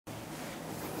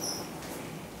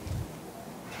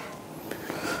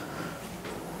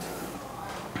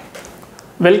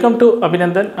Welcome to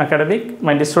Aabinandan Academy,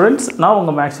 my dear students. Now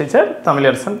உங்க Maths teacher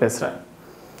Tamilarasan பேசுறேன்.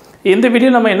 இந்த video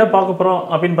நம்ம என்ன பார்க்க போறோம்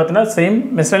அப்படினு பார்த்தா same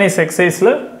miscellaneous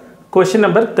exerciseல question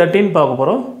number 13 பார்க்க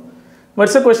போறோம்.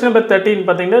 What's the question number 13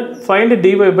 பாத்தீங்கன்னா find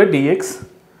dy by dx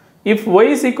if y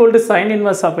is equal to sin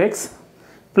inverse of x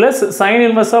plus sin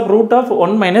inverse of root of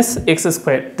 1 minus x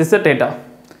squared. This is the data.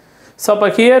 So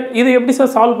அப்ப here இது எப்படி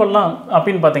solve பண்ணலாம்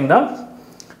அப்படினு பாத்தீங்கன்னா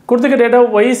கொடுத்துக்க data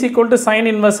y is equal to sin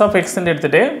inverse of x ன்னு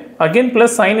எடுத்துட்டு again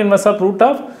plus sin inverse of root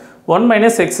of 1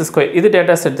 minus x square இது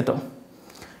data எடுத்துட்டோம்.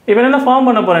 இப்போ என்ன ஃபார்ம்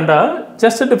பண்ண போறேன்டா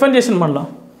just differentiation பண்ணலாம்.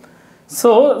 So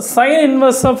sin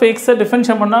inverse of x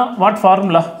differentiation பண்ணா what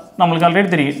formula நமக்கு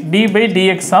ஆல்ரெடி தெரியும் d by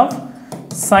dx of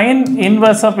sin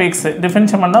inverse of x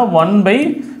differentiation பண்ணா 1 by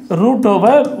root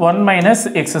over 1 minus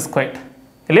x squared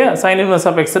இல்லையா sin inverse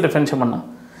of x differentiation பண்ணா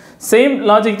same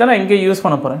logic தான் நான் இங்கே use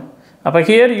பண்ண போறேன். அப்ப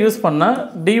here யூஸ் பண்ணா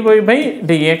dy by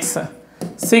dx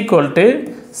is equal to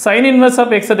sin inverse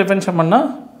of x differentiation பண்ணா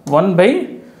 1 by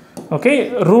okay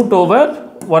root over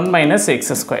 1 minus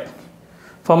x square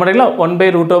form பண்ணீங்களா 1 by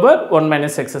root over 1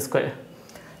 minus x square.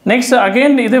 Next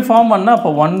again இது ஃபார்ம் பண்ணா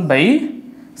அப்ப 1 by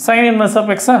sin inverse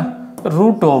of x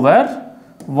root over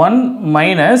 1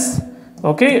 minus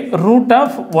okay root of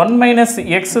 1 minus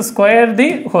x square the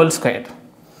whole square.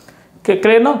 Okay,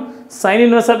 clear now? Sin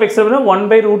inverse of x is 1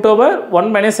 by root over 1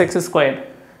 minus x squared.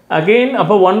 Again,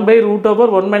 upper 1 by root over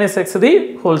 1 minus x the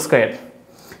whole square.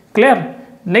 Clear?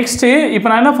 Next, if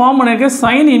I have form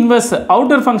sin inverse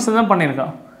outer function,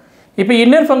 if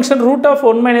inner function root of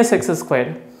 1 minus x squared.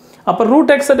 Upper root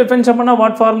x differentiation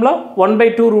what formula? 1 by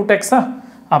 2 root x.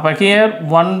 Upper here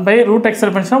 1 by root x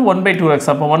differentiation 1 by 2x.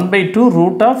 Upper 1 by 2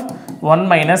 root of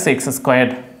 1 minus x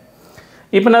squared.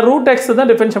 இப்போ நான் root x தான்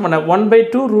differentiation பண்ணேன் 1 by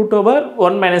 2 root over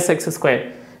 1 minus x square.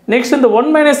 Next இந்த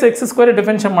 1 minus x square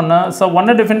differentiation பண்ணா so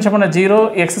 1 differentiation பண்ணா 0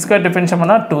 x square differentiation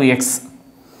பண்ணா 2x.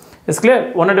 Is clear?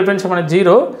 1 differentiation பண்ணா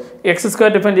 0 x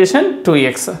square differentiation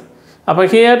 2x. அப்ப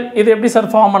here இது எப்படி சார்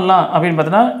ஃபார்ம் பண்ணலாம் அப்படினு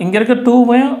பார்த்தா இங்க இருக்க 2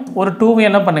 ஒரு 2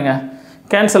 என்ன பண்ணுங்க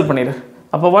கேன்சல் பண்ணிரு.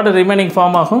 அப்ப what remaining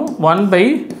form ஆகும் 1 by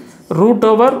root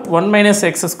over 1 minus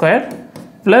x square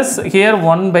plus here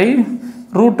 1 by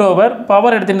root over power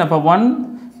எடுத்தீங்கன்னா அப்ப 1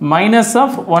 minus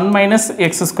of 1 minus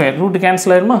x square root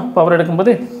cancel ஆயிருமா பவர்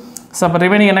எடுக்கும்போது சோ அப்ப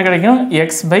ரிமைனிங் என்ன கிடைக்கும்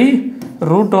x by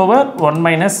root over 1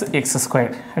 minus x square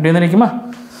அப்படி வந்து நிக்குமா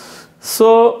சோ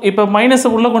இப்போ மைனஸ்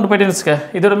உள்ள கொண்டு போய்ட்டு வெச்சுக்க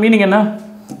இதோட மீனிங் என்ன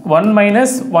 1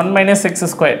 minus x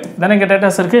square தான இங்க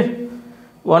டேட்டாஸ் இருக்கு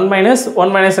 1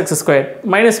 minus x square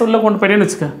மைனஸ் உள்ள கொண்டு போய்ட்டு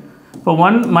வெச்சுக்க இப்போ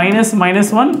 1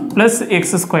 minus 1 plus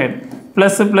x square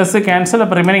plus plus cancel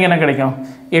அப்ப ரிமைனிங் என்ன கிடைக்கும்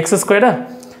x squared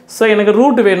சோ எனக்கு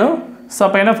ரூட் வேணும் சோ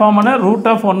அப்ப என்ன ஃபார்ம் பண்ணா root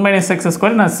of 1 minus x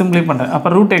squared நான் சிம்பிளிஃபை பண்றேன் அப்ப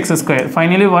root x square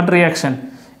finally what reaction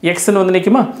x ன்னு வந்து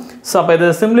நிக்குமா சோ அப்ப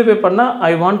இத சிம்பிளிஃபை பண்ணா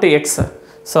I want x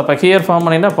சோ அப்ப here ஃபார்ம்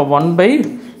பண்ணினா அப்ப 1 by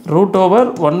root over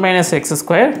 1 minus x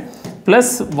square plus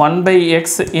 1 by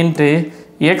x into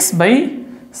x by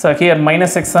so here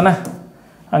minus x தான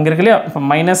அங்க இருக்குல அப்ப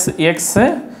minus x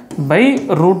by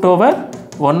root over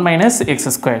 1 minus x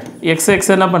square x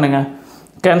என்ன பண்ணுங்க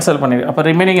cancel பண்ணிரு அப்ப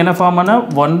ரிமைனிங் என்ன ஃபார்ம் ஆனா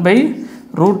 1 by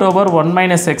root over 1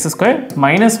 minus x square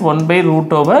minus 1 by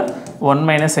root over 1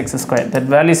 minus x square that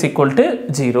value is equal to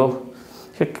 0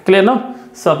 clear now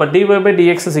so அப்ப dy by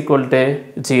dx is equal to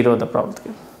 0 the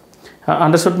problem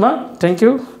understood ma thank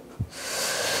you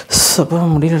சபா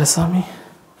முடியல சாமி